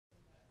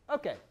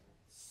OK,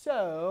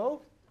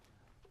 so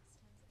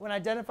when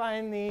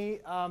identifying the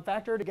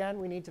factor,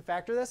 again, we need to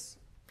factor this.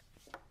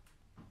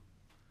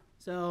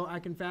 So I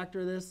can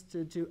factor this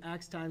to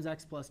x times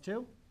x plus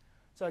 2.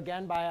 So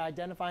again, by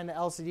identifying the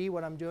LCD,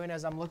 what I'm doing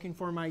is I'm looking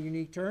for my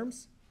unique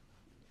terms.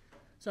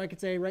 So I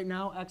could say right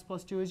now x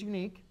plus 2 is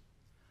unique.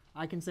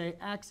 I can say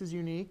x is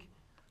unique.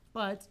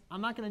 But I'm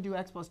not going to do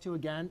x plus 2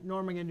 again, nor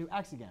am I going to do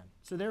x again.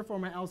 So therefore,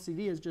 my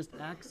LCD is just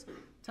x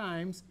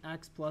times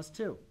x plus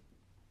 2.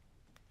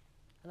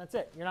 And that's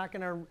it. You're not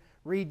going to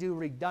redo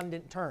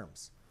redundant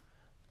terms.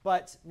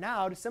 But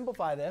now, to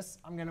simplify this,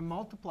 I'm going to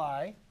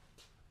multiply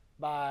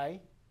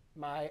by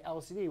my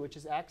LCD, which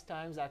is x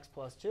times x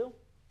plus 2,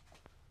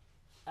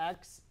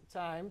 x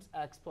times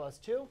x plus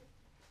 2,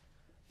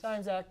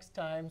 times x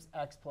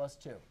plus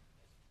 2.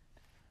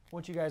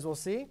 What you guys will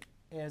see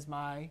is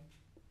my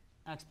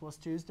x plus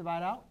 2's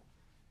divide out.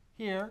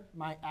 Here,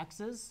 my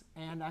x's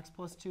and x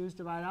plus 2's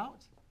divide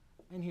out.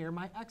 And here,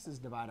 my x's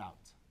divide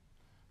out.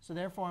 So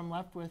therefore, I'm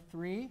left with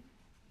 3x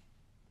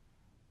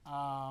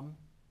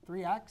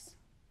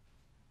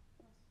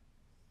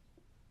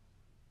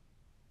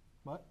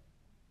what?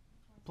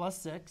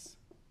 Plus 6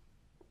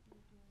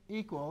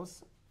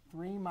 equals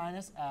 3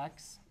 minus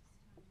x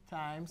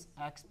times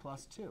x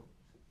plus 2.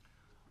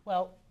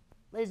 Well,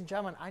 ladies and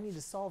gentlemen, I need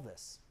to solve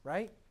this,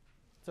 right?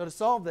 So to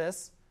solve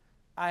this,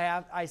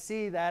 I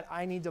see that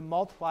I need to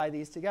multiply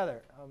these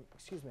together.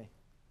 Excuse me.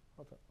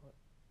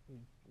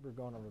 We're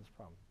going over this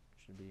problem.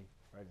 Should be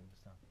writing this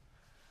down.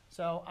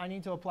 So I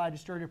need to apply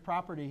distributive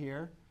property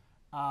here,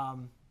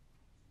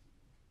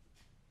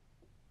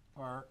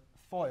 or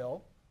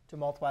FOIL, to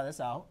multiply this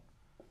out.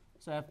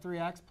 So I have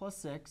 3x plus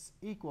 6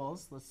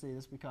 equals, let's see,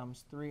 this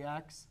becomes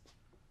 3x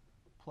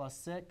plus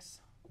 6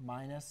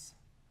 minus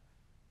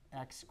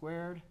x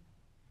squared,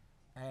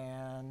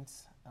 and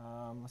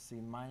let's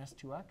see, minus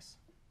 2x.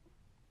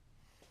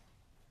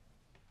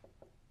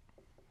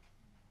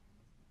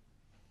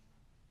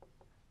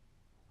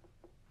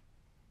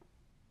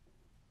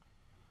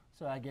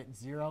 So I get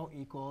 0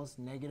 equals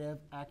negative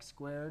x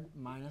squared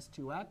minus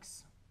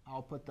 2x.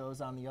 I'll put those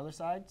on the other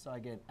side. So I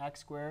get x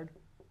squared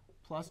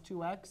plus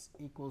 2x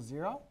equals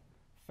 0.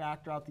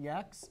 Factor out the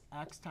x.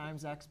 X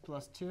times x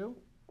plus 2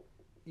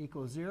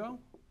 equals 0.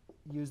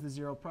 Use the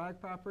zero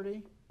product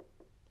property.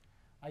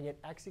 I get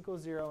x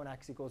equals 0 and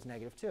x equals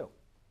negative 2.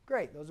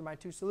 Great. Those are my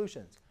two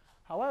solutions.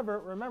 However,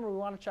 remember, we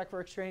want to check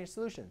for extraneous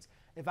solutions.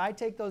 If I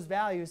take those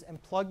values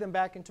and plug them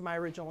back into my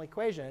original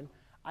equation,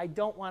 I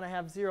don't want to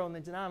have 0 in the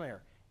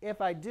denominator. If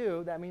I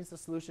do, that means the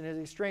solution is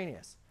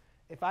extraneous.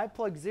 If I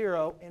plug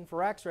 0 in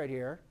for x right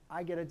here,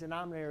 I get a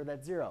denominator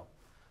that's 0.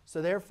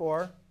 So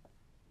therefore,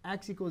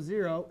 x equals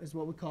 0 is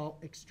what we call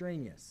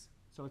extraneous.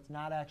 So it's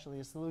not actually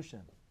a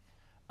solution,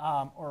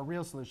 or a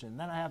real solution.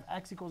 Then I have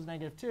x equals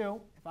negative 2.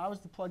 If I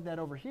was to plug that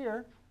over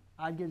here,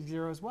 I'd get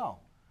 0 as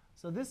well.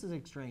 So this is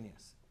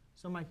extraneous.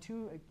 So my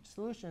two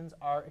solutions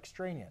are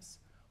extraneous.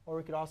 Or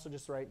we could also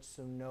just write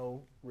so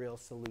no real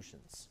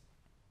solutions.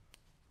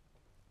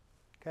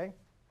 OK?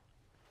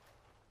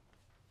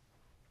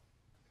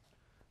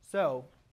 So